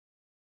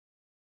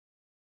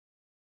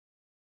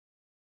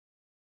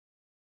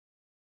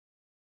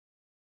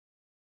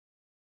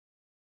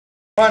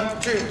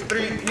1, 2,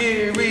 3,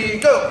 here we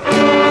go!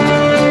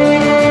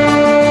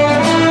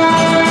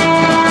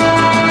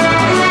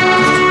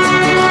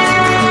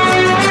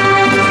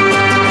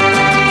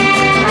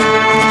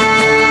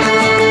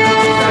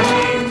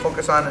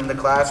 Focus on in the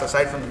class,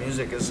 aside from the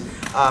music, is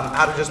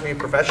how to just be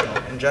professional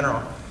in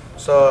general.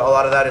 So a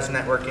lot of that is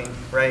networking,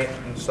 right?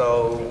 And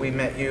so we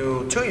met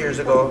you 2 years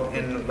ago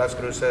in Las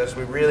Cruces.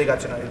 We really got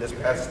to know you this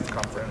past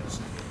conference.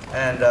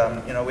 And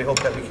you know, we hope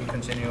that we can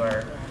continue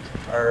our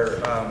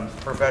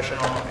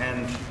professional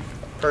and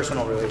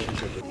personal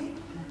relationship.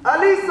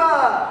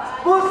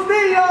 Alyssa!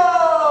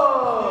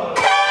 Bustillos!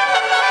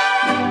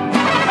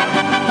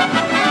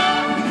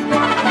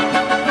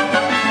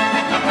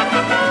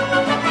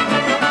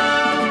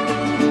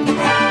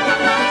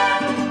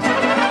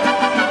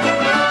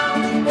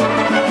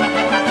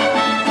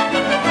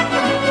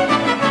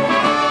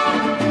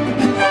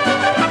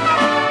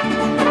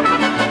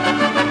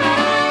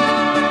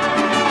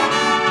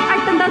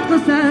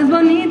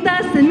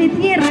 Bonitas en mi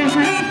tierra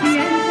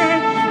jalisciense,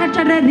 la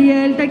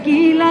charrería, el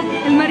tequila,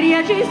 el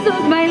mariachi y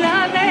sus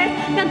bailables,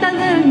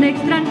 cantando en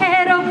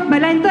extranjero,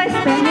 bailando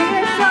esta en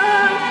el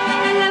sol.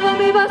 Elevo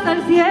mi voz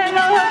al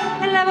cielo,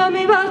 elevo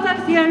mi voz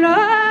al cielo.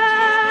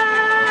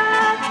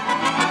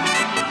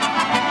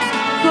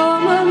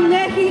 Como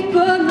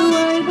México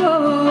nuevo.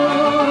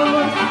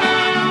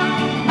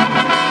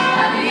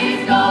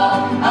 Jalisco,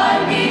 ay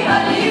mi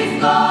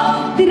Jalisco,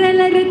 tierra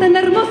alegre tan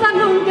hermosa,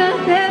 nunca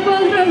te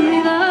podré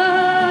olvidar.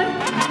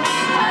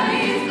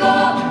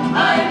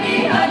 Ay,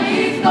 mi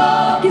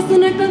Jalisco, que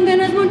suena con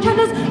ganas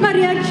muchachos,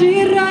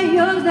 Mariachi,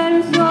 Rayos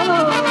del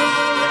Sol.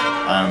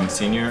 I'm a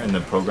senior in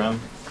the program.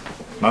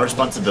 My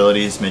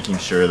responsibility is making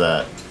sure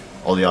that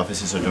all the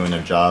officers are doing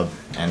their job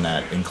and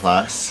that in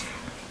class,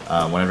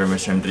 whenever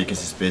Mr.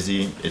 Enriquez is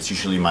busy, it's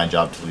usually my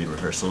job to lead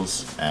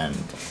rehearsals and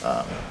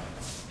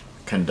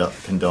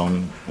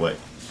condone what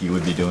he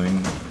would be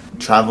doing.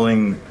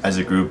 Traveling as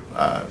a group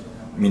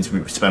means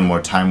we spend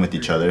more time with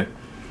each other.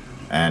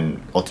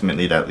 And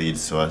ultimately that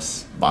leads to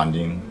us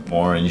bonding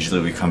more, and usually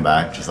we come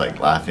back just like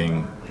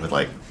laughing with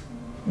like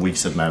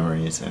weeks of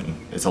memories, and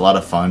it's a lot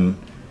of fun.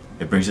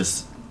 It brings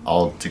us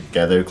all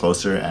together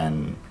closer,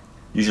 and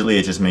usually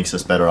it just makes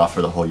us better off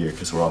for the whole year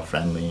because we're all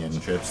friendly.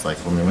 And trips, like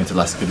when we went to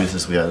Las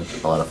Cruces, we had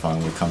a lot of fun.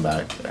 We come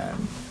back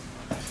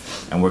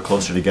and we're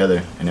closer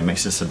together, and it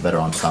makes us a better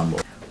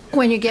ensemble.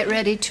 When you get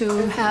ready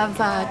to have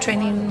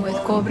training with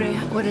Cobre,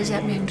 what does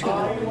that mean to you?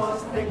 Well,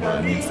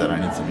 it means that I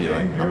need to be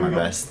like on my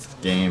best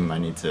game. I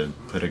need to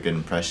put a good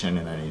impression,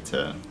 and I need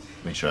to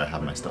make sure I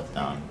have my stuff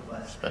down.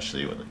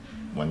 Especially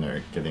when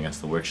they're giving us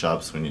the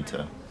workshops, we need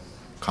to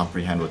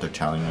comprehend what they're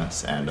telling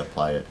us and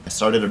apply it. I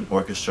started an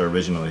orchestra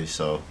originally,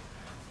 so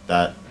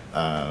that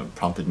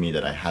prompted me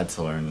that I had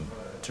to learn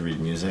to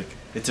read music.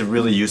 It's a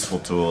really useful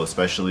tool,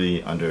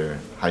 especially under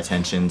high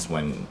tensions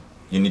when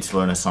you need to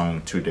learn a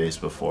song 2 days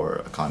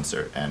before a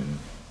concert, and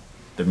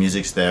the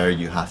music's there,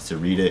 you have to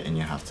read it and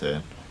you have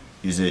to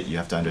use it, you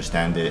have to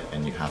understand it,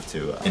 and you have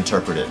to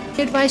interpret it.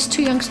 Advice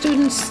to young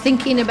students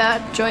thinking about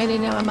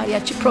joining a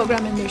mariachi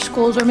program in their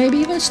schools, or maybe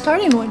even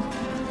starting one?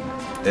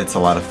 It's a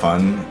lot of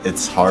fun,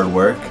 it's hard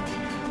work,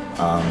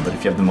 but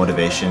if you have the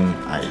motivation,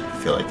 I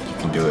feel like you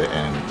can do it,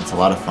 and it's a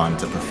lot of fun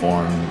to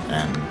perform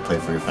and play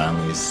for your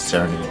families,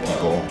 serenade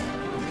people.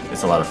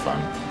 It's a lot of fun.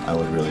 I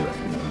would really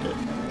recommend it.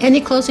 Any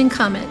closing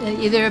comment,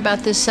 either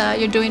about this,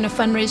 you're doing a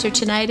fundraiser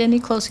tonight, any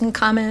closing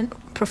comment,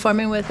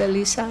 performing with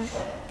Alyssa?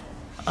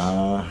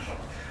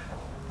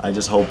 I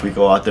just hope we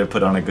go out there,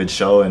 put on a good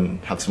show,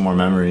 and have some more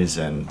memories,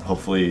 and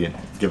hopefully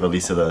give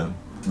Alyssa the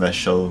best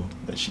show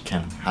that she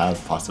can have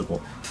possible.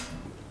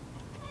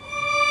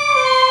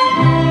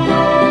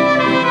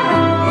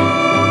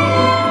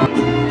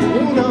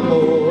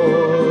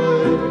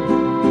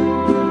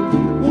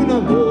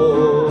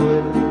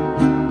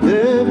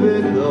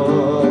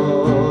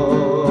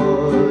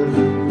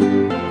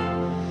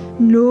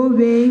 No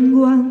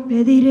vengo a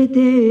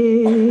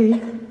pedirte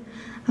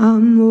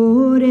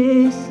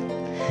amores,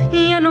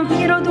 ya no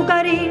quiero tu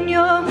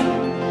cariño.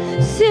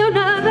 Si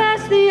una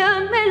vez te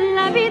amé en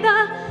la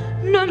vida,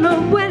 no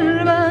lo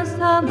vuelvas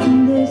a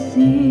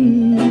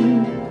decir.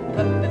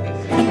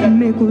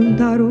 Me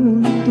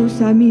contaron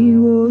tus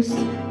amigos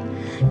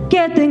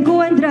que te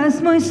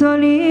encuentras muy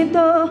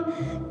solito,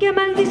 que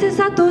maldices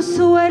a tu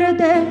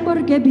suerte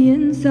porque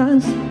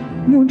piensas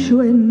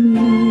mucho en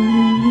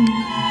mí.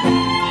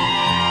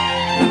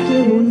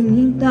 Qué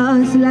bonita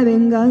es la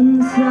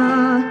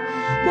venganza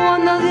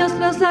cuando Dios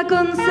nos la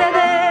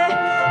concede.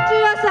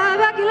 Yo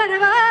sabía que la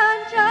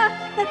revancha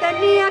te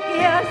tenía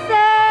que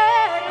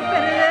hacer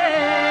perder.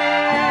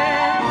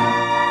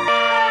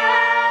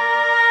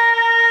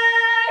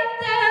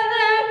 Te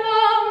debo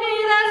mi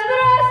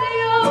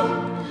desprecio,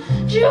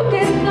 yo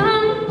que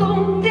tanto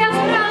te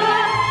amaba,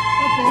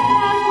 no te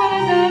das cuál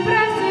es el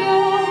precio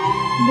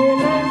de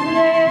las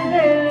leyes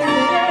del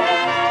querer.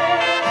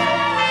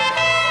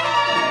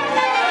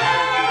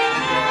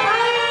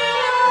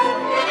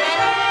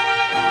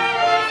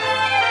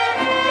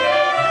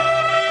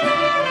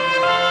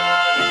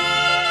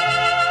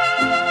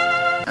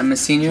 I'm a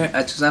senior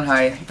at Tucson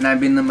High, and I've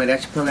been in the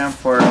mariachi program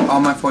for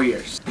all my 4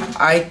 years.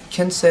 I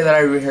can say that I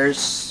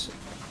rehearse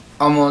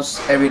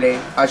almost every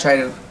day. I try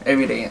to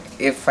every day.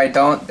 If I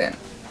don't, then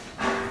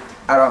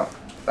I don't.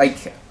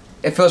 Like,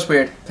 it feels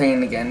weird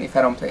playing again if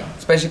I don't play,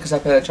 especially because I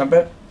play the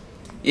trumpet.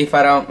 If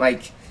I don't,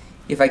 like,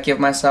 if I give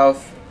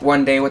myself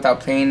one day without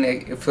playing,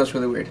 it feels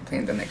really weird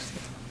playing the next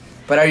day.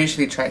 But I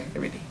usually try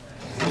every day.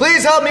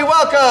 Please help me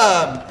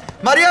welcome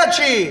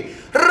Mariachi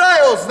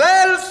Rayos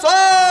del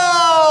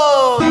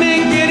Sol.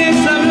 Me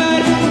quieres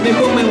hablar,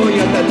 mejor me voy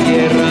a esta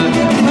tierra.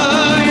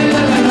 Ay,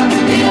 la la la,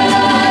 la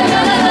la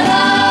la la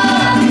la.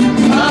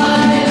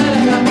 Ay, la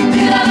la la,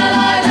 la la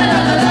la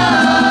la la.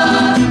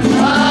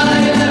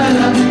 Ay, la la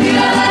la,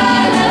 la la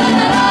la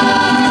la la.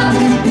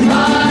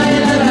 Ay,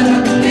 la la la,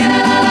 la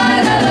la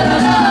la la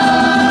la.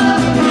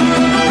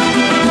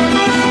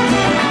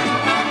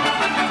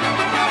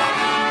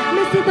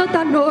 Me siento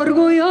tan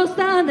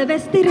orgullosa de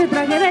vestir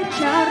traje de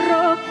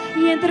charro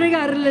y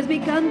entregarles mi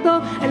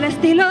canto, el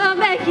estilo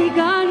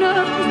mexicano.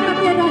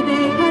 Esta tierra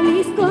de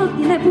Jalisco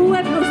tiene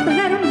pueblos tan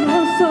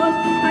hermosos,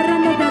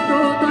 Arránate a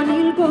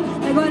Totonilco,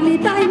 de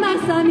Gualita y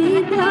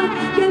Mazamita.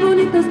 Qué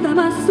bonito está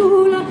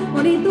Mazula,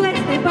 bonito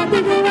este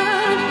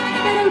particular,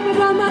 pero el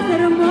pueblo más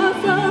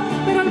hermoso,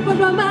 pero el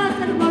pueblo más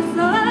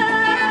hermoso.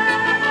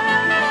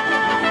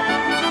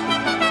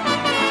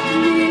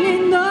 Mi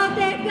lindo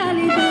de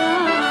calidad.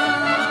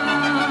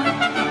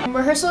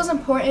 Rehearsal is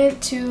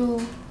important to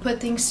put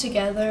things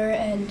together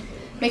and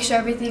make sure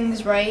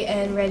everything's right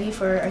and ready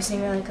for our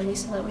singer like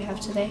Alyssa that we have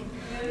today.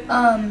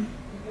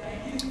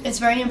 It's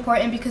very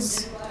important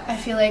because I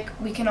feel like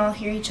we can all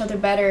hear each other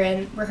better,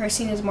 and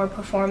rehearsing is more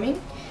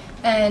performing,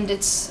 and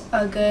it's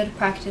a good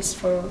practice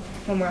for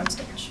when we're on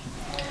stage.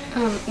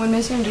 When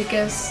Mr.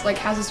 Enriquez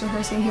has us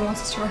rehearsing, he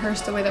wants us to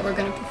rehearse the way that we're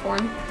going to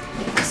perform.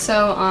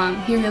 So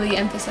he really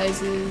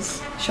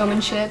emphasizes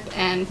showmanship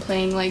and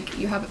playing like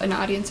you have an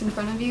audience in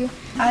front of you.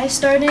 I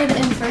started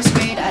in first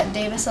grade at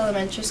Davis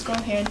Elementary School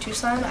here in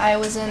Tucson. I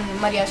was in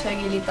Mariachi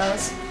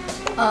Aguilitas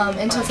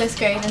until fifth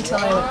grade, until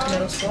I went to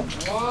middle school.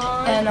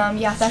 And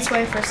yeah, that's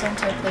where I first learned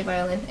to play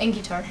violin and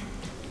guitar.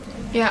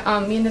 Yeah,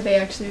 me and Neve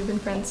actually have been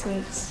friends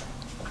since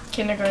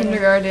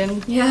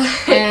Kindergarten. Yeah.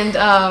 And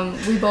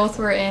we both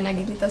were in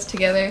Aguilitas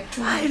together.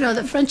 I know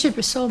the friendship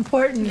is so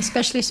important,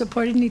 especially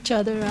supporting each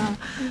other.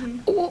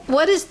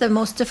 What is the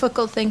most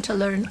difficult thing to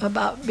learn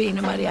about being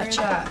a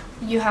mariachi?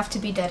 You have to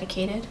be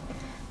dedicated,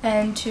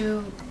 and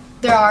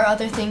there are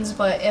other things,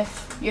 but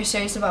if you're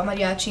serious about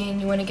mariachi and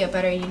you want to get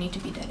better, you need to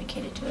be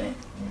dedicated to it.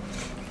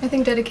 I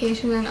think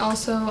dedication, and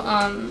also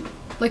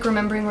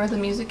remembering where the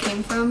music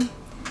came from,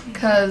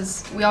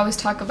 because we always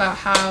talk about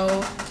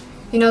how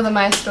the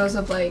maestros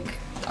of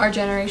our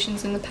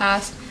generations in the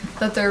past,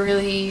 that they're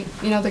really,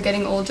 they're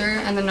getting older,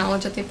 and the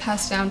knowledge that they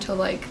passed down to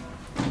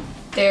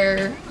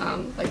their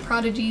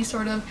prodigy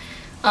sort of,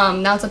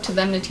 now it's up to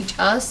them to teach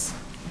us,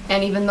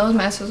 and even those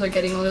maestros are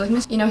getting older.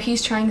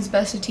 He's trying his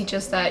best to teach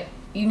us that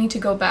you need to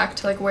go back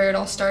to where it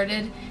all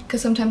started,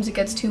 because sometimes it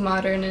gets too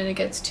modern and it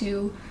gets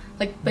too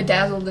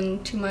bedazzled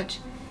and too much.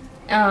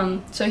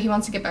 So he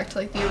wants to get back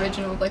to the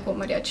original what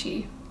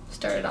mariachi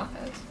started off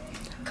as.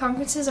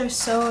 Conferences are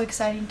so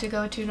exciting to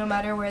go to no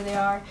matter where they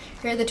are.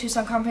 Here at the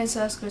Tucson Conference,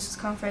 the Las Cruces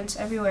Conference,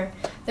 everywhere.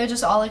 They're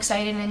just all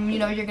excited, and you're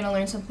going to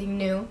learn something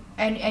new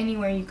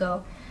anywhere you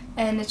go.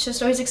 And it's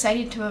just always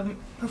exciting to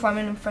perform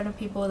in front of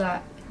people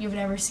that you've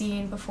never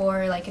seen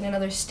before, in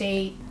another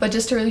state. But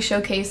just to really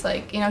showcase,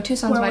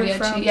 Tucson's where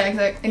mariachi. Yeah,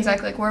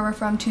 exactly. Where we're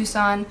from,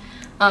 Tucson.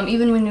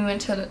 Even when we went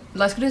to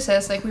Las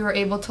Cruces, we were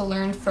able to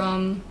learn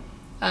from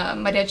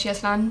Mariachi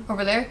Aslan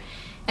over there.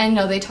 And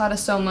they taught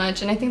us so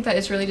much, and I think that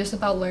it's really just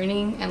about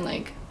learning and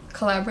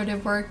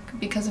collaborative work,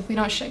 because if we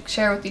don't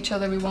share with each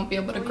other, we won't be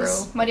able to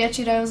grow.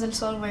 Mariachi Rayos del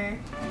Sol,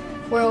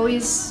 we're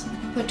always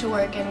put to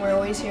work, and we're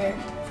always here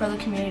for the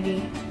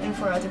community and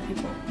for other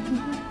people.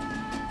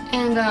 Mm-hmm.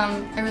 And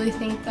I really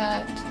think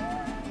that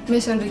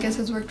Mr. Enriquez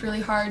has worked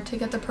really hard to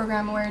get the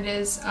program where it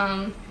is,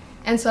 and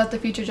so that the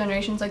future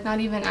generations, not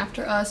even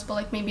after us,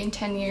 but maybe in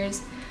 10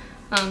 years,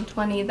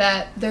 20,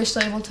 that they're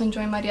still able to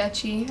enjoy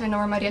mariachi and know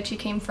where mariachi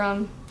came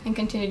from, and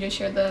continue to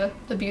share the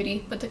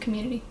beauty with the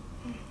community.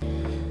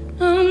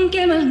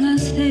 Aunque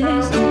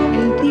malgastes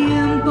el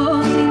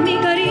tiempo sin mi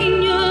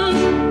cariño,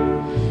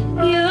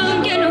 y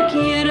aunque no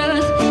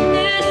quieras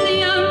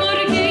ese amor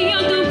que yo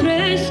te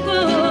ofrezco,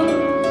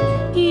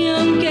 y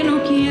aunque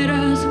no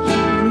quieras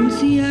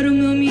pronunciar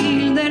un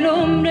humilde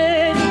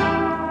nombre,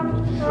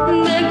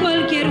 de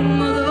cualquier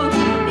modo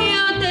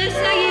yo te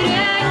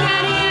seguiré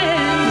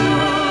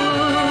queriendo.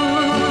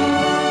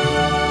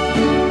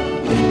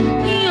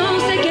 Yo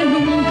sé que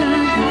nunca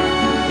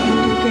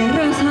tú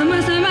querrás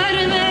jamás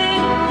amarme,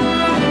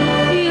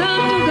 y a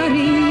tu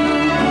cariño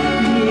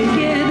me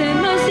quede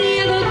más.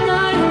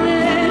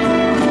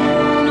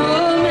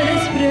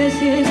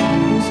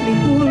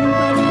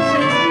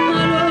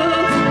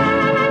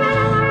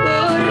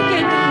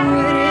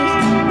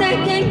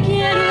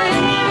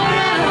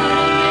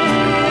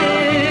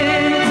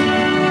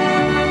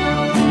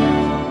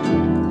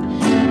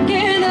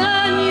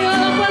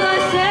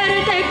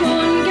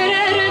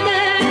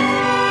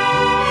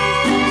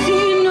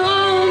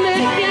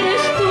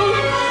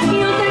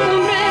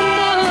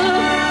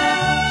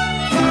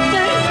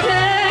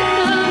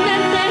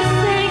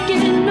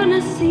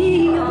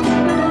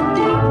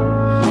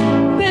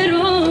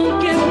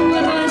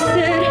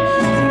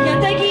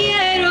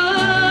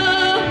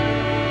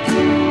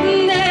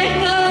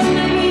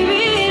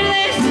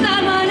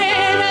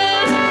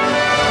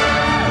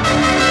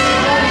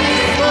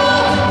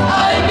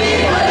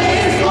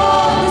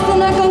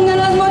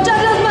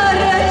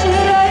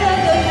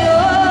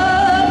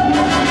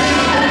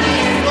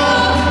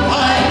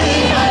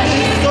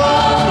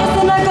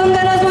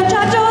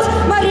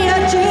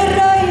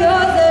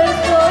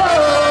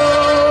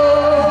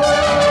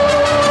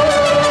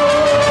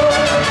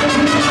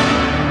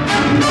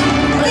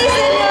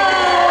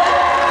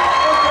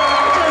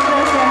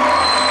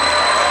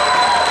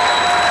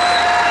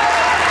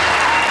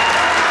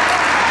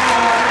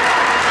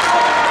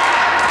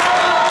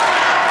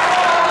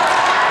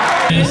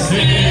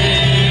 Este